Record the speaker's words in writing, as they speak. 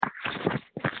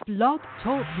Blog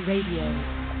Talk Radio.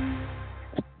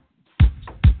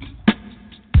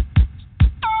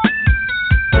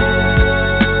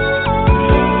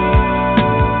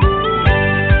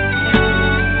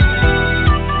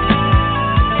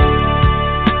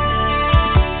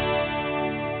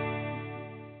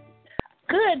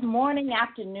 Good morning,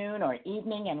 afternoon, or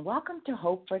evening, and welcome to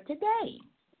Hope for Today.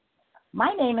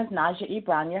 My name is Naja E.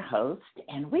 Brown, your host,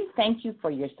 and we thank you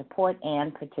for your support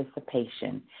and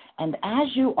participation. And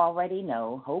as you already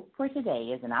know, Hope for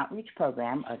Today is an outreach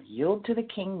program of Yield to the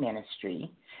King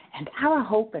Ministry, and our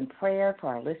hope and prayer for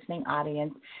our listening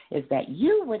audience is that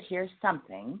you would hear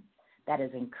something that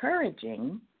is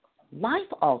encouraging,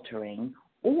 life-altering,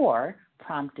 or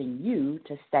prompting you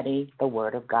to study the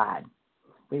Word of God.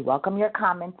 We welcome your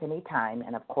comments anytime,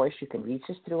 and of course you can reach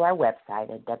us through our website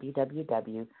at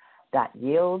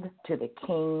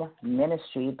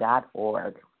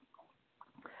www.yieldtothekingministry.org.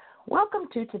 Welcome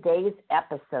to today's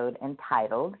episode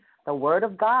entitled, The Word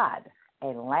of God, a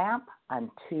Lamp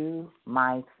Unto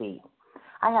My Feet.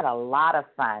 I had a lot of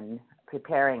fun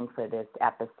preparing for this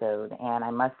episode, and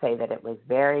I must say that it was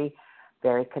very,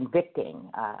 very convicting,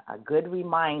 a good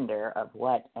reminder of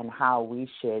what we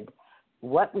should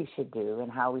do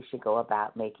and how we should go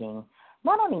about making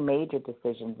not only major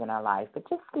decisions in our life, but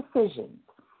just decisions.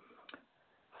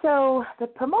 So the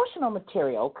promotional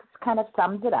material kind of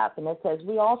sums it up, and it says,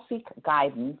 we all seek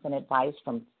guidance and advice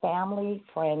from family,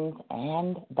 friends,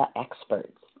 and the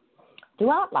experts.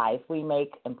 Throughout life, we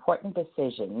make important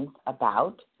decisions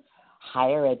about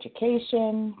higher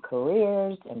education,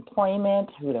 careers,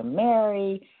 employment, who to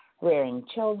marry, rearing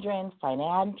children,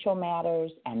 financial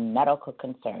matters, and medical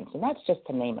concerns. And that's just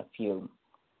to name a few.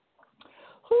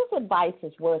 Whose advice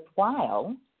is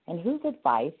worthwhile and whose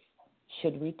advice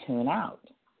should we tune out?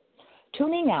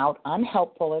 Tuning out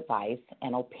unhelpful advice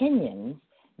and opinions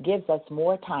gives us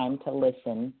more time to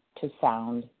listen to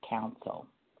sound counsel.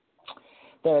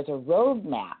 There is a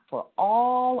roadmap for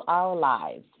all our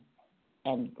lives,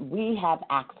 and we have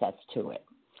access to it.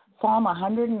 Psalm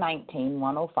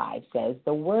 119:105 says,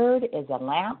 the word is a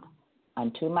lamp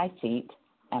unto my feet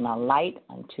and a light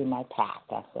unto my path.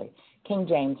 That's the King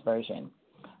James Version.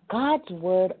 God's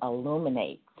word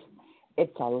illuminates.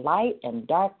 It's a light in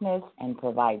darkness and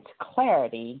provides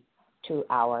clarity to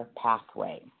our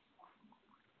pathway.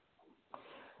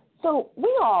 So we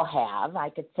all have, I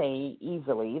could say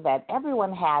easily, that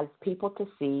everyone has people to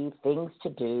see, things to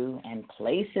do, and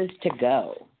places to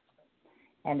go.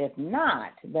 And if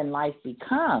not, then life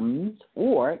becomes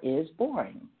or is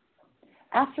boring.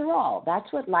 After all,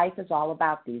 that's what life is all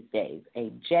about these days, a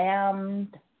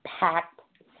jam-packed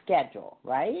schedule,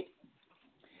 right?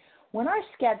 When our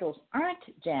schedules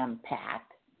aren't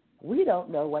jam-packed, we don't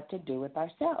know what to do with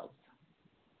ourselves.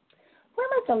 When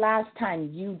was the last time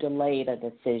you delayed a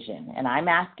decision? And I'm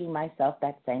asking myself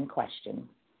that same question.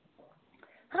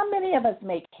 How many of us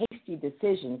make hasty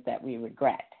decisions that we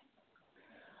regret?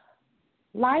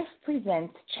 Life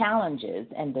presents challenges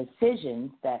and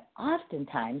decisions that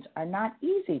oftentimes are not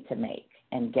easy to make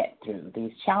and get through.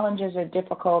 These challenges are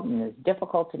difficult, and it's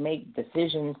difficult to make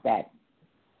decisions that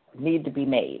need to be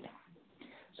made.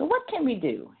 So what can we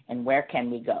do, and where can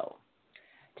we go?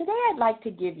 Today I'd like to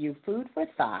give you food for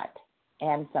thought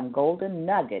and some golden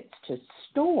nuggets to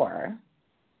store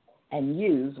and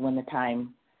use when the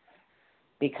time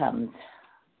becomes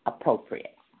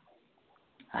appropriate.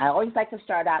 I always like to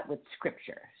start out with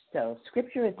Scripture. So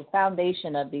Scripture is the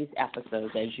foundation of these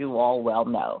episodes, as you all well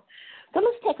know. So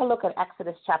let's take a look at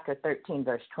Exodus chapter 13,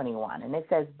 verse 21. And it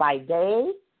says, by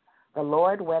day the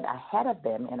Lord went ahead of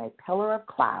them in a pillar of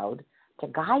cloud to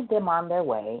guide them on their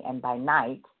way, and by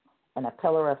night in a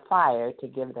pillar of fire to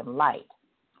give them light,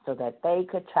 so that they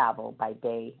could travel by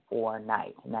day or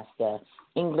night. And that's the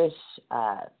English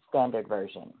Standard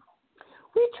Version.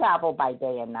 We travel by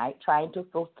day and night trying to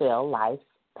fulfill life's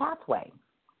pathway.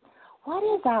 What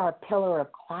is our pillar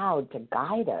of cloud to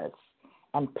guide us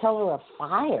and pillar of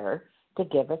fire to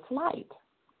give us light?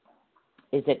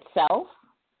 Is it self,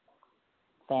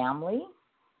 family,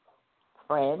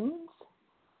 friends?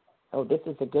 Oh, this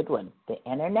is a good one. The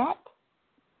internet?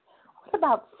 What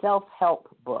about self-help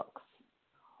books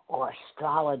or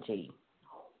astrology?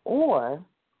 Or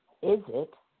is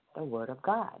it the Word of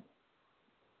God?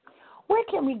 Where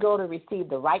can we go to receive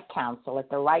the right counsel at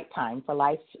the right time for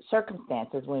life's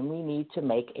circumstances when we need to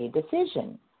make a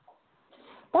decision?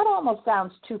 That almost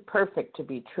sounds too perfect to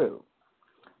be true,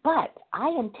 but I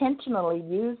intentionally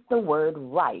used the word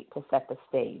right to set the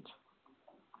stage.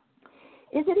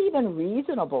 Is it even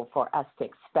reasonable for us to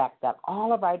expect that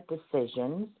all of our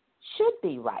decisions should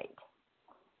be right?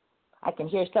 I can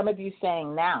hear some of you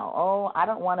saying now, oh, I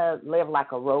don't want to live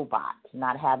like a robot,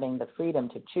 not having the freedom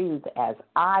to choose as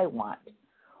I want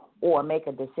or make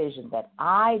a decision that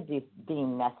I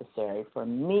deem necessary for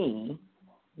me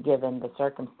given the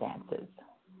circumstances.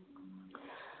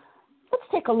 Let's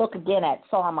take a look again at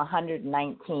Psalm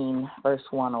 119, verse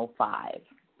 105.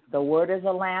 The word is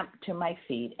a lamp to my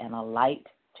feet and a light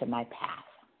to my path.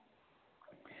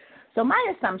 So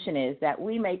my assumption is that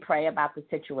we may pray about the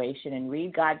situation and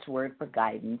read God's word for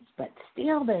guidance, but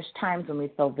still there's times when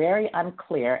we feel very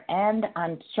unclear and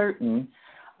uncertain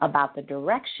about the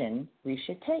direction we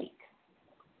should take.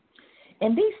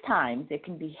 In these times, it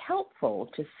can be helpful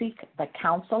to seek the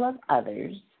counsel of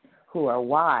others who are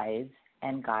wise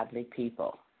and godly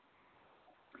people.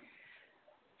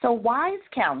 So wise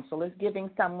counsel is giving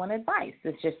someone advice.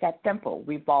 It's just that simple.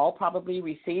 We've all probably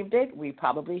received it. We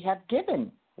probably have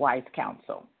given wise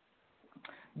counsel.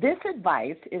 This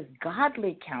advice is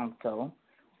godly counsel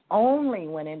only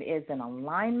when it is in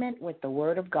alignment with the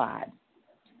Word of God,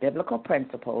 biblical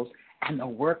principles, and the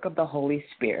work of the Holy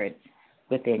Spirit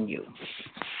within you.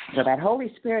 So that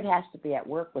Holy Spirit has to be at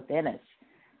work within us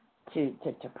to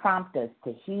prompt us,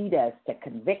 to heed us, to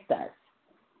convict us.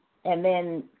 And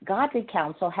then godly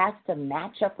counsel has to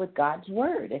match up with God's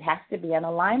Word. It has to be in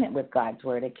alignment with God's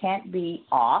Word. It can't be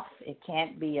off. It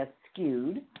can't be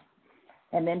skewed.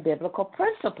 And then biblical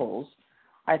principles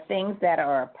are things that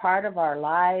are a part of our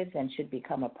lives and should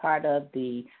become a part of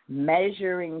the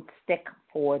measuring stick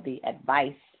for the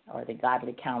advice or the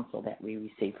godly counsel that we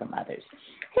receive from others.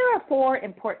 Here are 4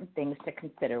 important things to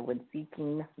consider when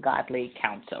seeking godly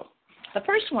counsel. The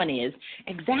first one is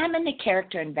examine the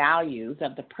character and values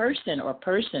of the person or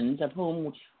persons of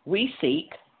whom we seek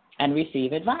and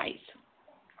receive advice.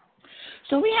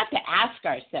 So we have to ask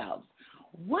ourselves,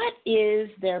 what is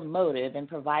their motive in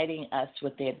providing us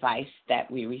with the advice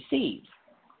that we receive?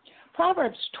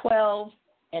 Proverbs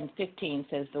 12:15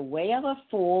 says, the way of a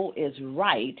fool is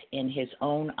right in his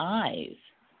own eyes,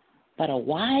 but a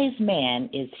wise man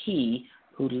is he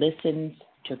who listens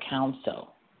to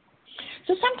counsel.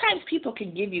 So sometimes people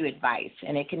can give you advice,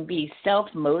 and it can be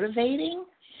self-motivating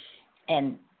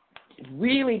and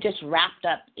really just wrapped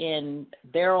up in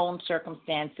their own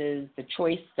circumstances, the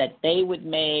choice that they would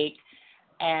make,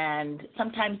 and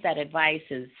sometimes that advice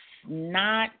is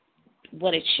not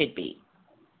what it should be.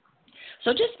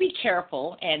 So just be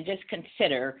careful and just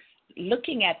consider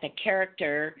looking at the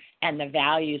character and the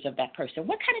values of that person.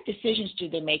 What kind of decisions do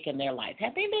they make in their life?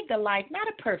 Have they lived a life, not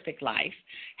a perfect life?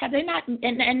 Have they not,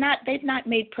 they've not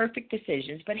made perfect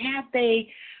decisions, but have they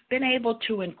been able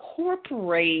to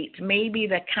incorporate maybe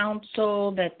the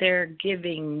counsel that they're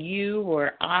giving you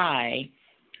or I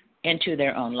into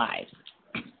their own lives?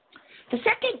 The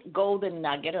second golden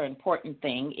nugget or important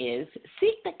thing is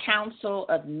seek the counsel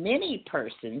of many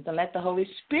persons and let the Holy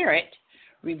Spirit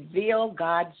reveal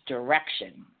God's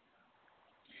direction.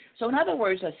 So in other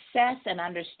words, assess and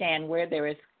understand where there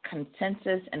is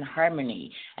consensus and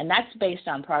harmony. And that's based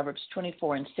on Proverbs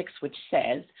 24:6, which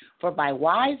says, for by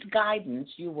wise guidance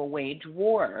you will wage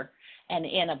war, and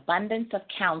in abundance of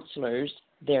counselors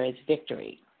there is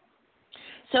victory.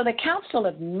 So the counsel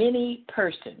of many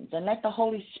persons, and let the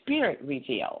Holy Spirit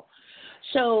reveal.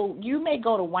 So you may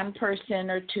go to one person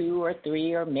or 2 or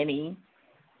 3 or many,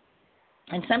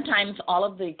 and sometimes all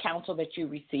of the counsel that you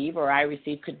receive or I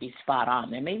receive could be spot on.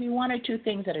 There may be 1 or 2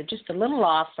 things that are just a little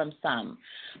off from some,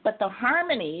 but the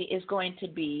harmony is going to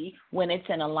be when it's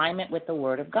in alignment with the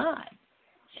Word of God.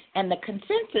 And the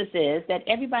consensus is that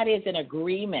everybody is in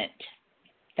agreement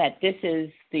that this is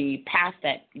the path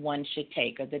that one should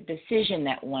take or the decision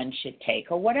that one should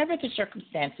take or whatever the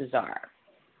circumstances are.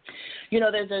 You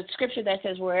know, there's a scripture that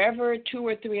says, wherever 2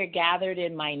 or 3 are gathered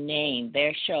in my name,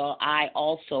 there shall I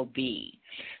also be.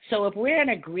 So if we're in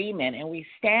agreement and we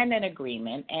stand in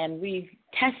agreement and we've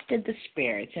tested the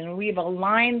spirits and we've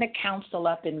aligned the counsel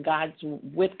up in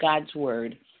with God's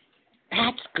word,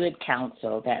 that's good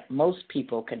counsel that most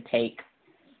people can take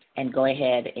and go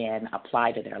ahead and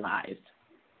apply to their lives.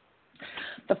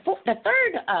 The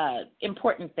third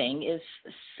important thing is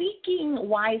seeking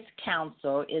wise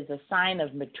counsel is a sign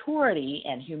of maturity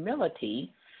and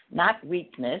humility, not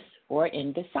weakness or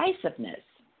indecisiveness.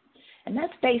 And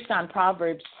that's based on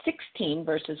Proverbs 16,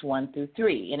 verses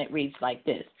 1-3, and it reads like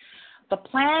this. The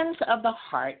plans of the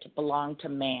heart belong to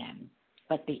man,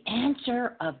 but the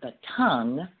answer of the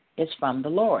tongue is from the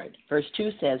Lord. Verse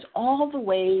 2 says, all the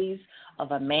ways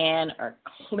of a man are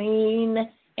clean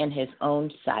in his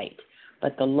own sight,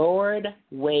 but the Lord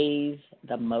weighs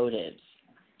the motives.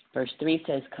 Verse 3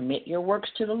 says, commit your works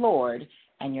to the Lord,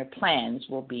 and your plans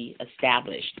will be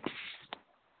established.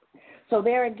 So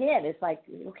there again, it's like,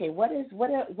 okay,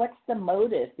 what's the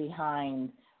motive behind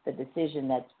the decision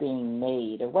that's being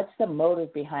made, or what's the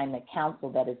motive behind the counsel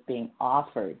that is being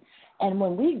offered? And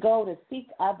when we go to seek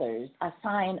others, a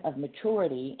sign of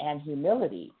maturity and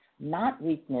humility, not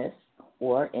weakness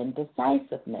or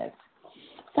indecisiveness.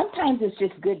 Sometimes it's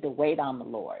just good to wait on the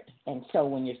Lord. And so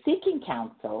when you're seeking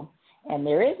counsel and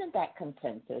there isn't that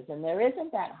consensus and there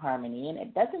isn't that harmony and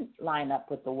it doesn't line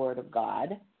up with the Word of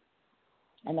God,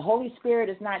 and the Holy Spirit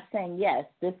is not saying, yes,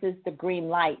 this is the green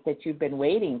light that you've been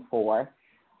waiting for,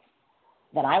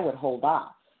 then I would hold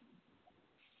off.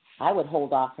 I would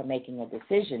hold off from making a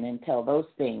decision until those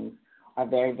things are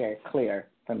very, very clear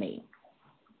for me.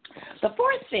 The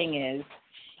fourth thing is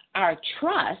our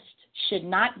trust should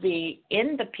not be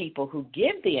in the people who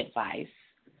give the advice,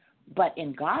 but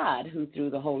in God, who through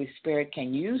the Holy Spirit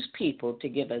can use people to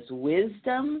give us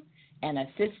wisdom and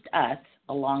assist us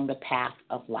along the path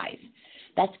of life.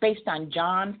 That's based on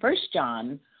 1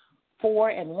 John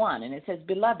 4:1, and it says,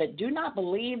 Beloved, do not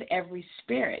believe every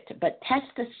spirit, but test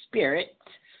the spirits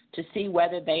to see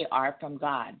whether they are from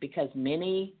God, because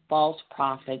many false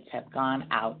prophets have gone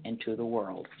out into the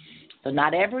world. So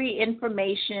not every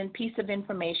piece of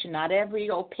information, not every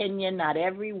opinion, not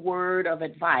every word of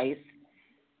advice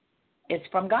is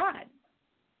from God.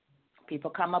 People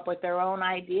come up with their own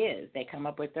ideas. They come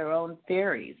up with their own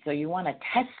theories. So you want to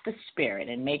test the spirit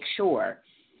and make sure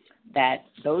that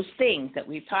those things that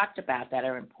we've talked about that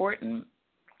are important,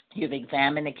 you've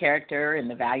examined the character and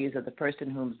the values of the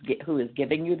person who is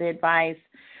giving you the advice,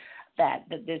 that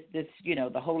this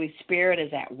the Holy Spirit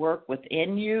is at work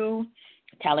within you,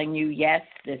 telling you, yes,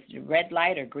 this red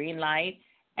light or green light,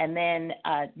 and then,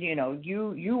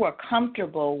 you are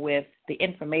comfortable with the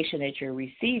information that you're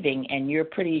receiving, and you're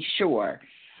pretty sure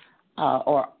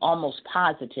or almost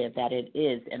positive that it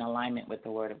is in alignment with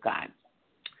the Word of God.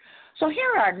 So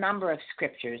here are a number of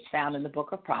scriptures found in the book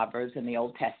of Proverbs in the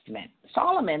Old Testament.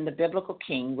 Solomon, the biblical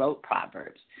king, wrote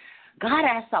Proverbs. God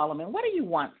asked Solomon, what do you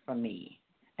want from me?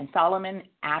 And Solomon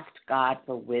asked God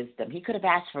for wisdom. He could have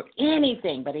asked for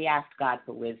anything, but he asked God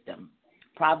for wisdom.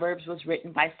 Proverbs was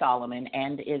written by Solomon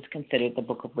and is considered the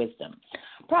book of wisdom.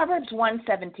 Proverbs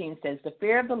 1:17 says, the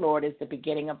fear of the Lord is the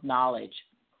beginning of knowledge.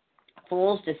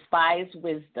 Fools despise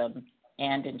wisdom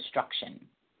and instruction.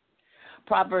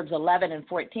 Proverbs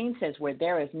 11:14 says, where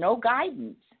there is no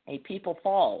guidance, a people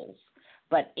falls,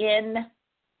 but in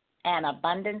an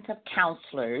abundance of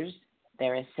counselors,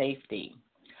 there is safety.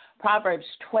 Proverbs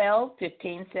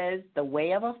 12:15 says, the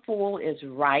way of a fool is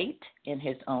right in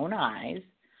his own eyes,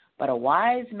 but a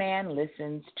wise man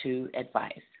listens to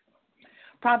advice.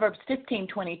 Proverbs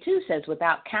 15:22 says,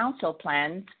 without counsel,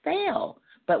 plans fail,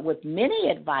 but with many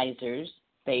advisors,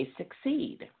 they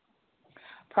succeed.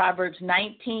 Proverbs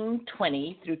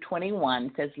 19:20 through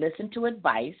 21 says, listen to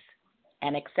advice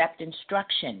and accept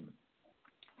instruction,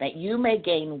 that you may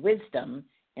gain wisdom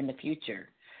in the future.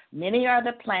 Many are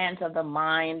the plans of the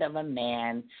mind of a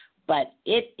man, but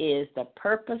it is the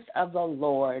purpose of the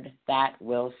Lord that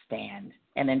will stand.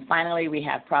 And then finally we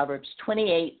have Proverbs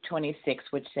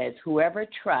 28:26, which says, whoever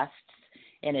trusts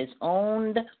in his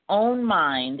own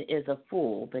mind is a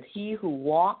fool, but he who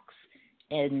walks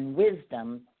in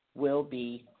wisdom will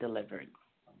be delivered.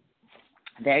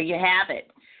 There you have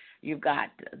it. You've got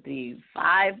the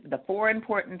four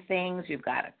important things. You've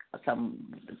got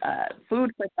some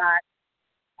food for thought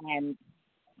and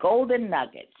golden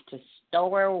nuggets to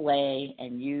store away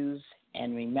and use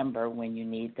and remember when you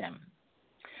need them.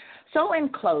 So in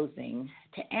closing,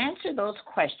 to answer those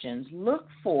questions, look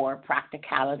for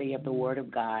practicality of the Word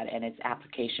of God and its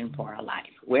application for our life.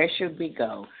 Where should we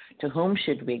go? To whom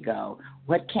should we go?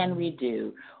 What can we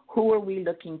do? Who are we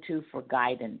looking to for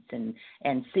guidance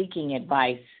and seeking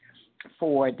advice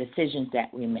for decisions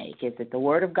that we make? Is it the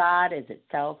Word of God? Is it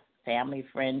self, family,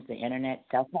 friends, the internet,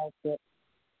 self-help,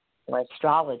 or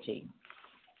astrology?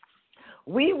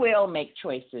 We will make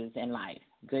choices in life,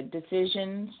 good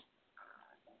decisions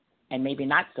and maybe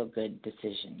not so good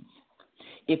decisions.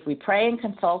 If we pray and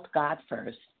consult God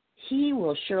first, He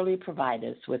will surely provide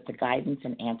us with the guidance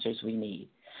and answers we need.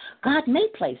 God may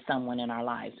place someone in our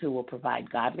lives who will provide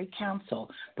godly counsel,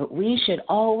 but we should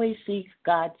always seek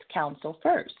God's counsel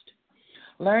first.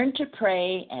 Learn to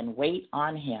pray and wait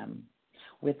on Him.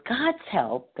 With God's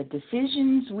help, the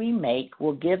decisions we make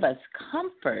will give us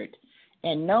comfort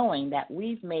in knowing that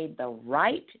we've made the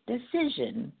right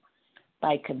decision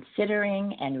by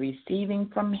considering and receiving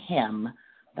from Him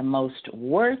the most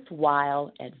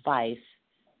worthwhile advice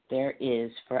there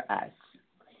is for us.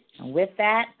 And with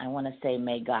that, I want to say,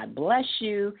 may God bless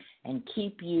you and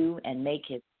keep you and make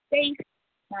His face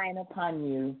shine upon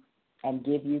you and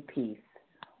give you peace.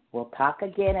 We'll talk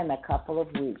again in a couple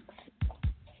of weeks.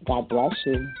 God bless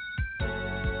you.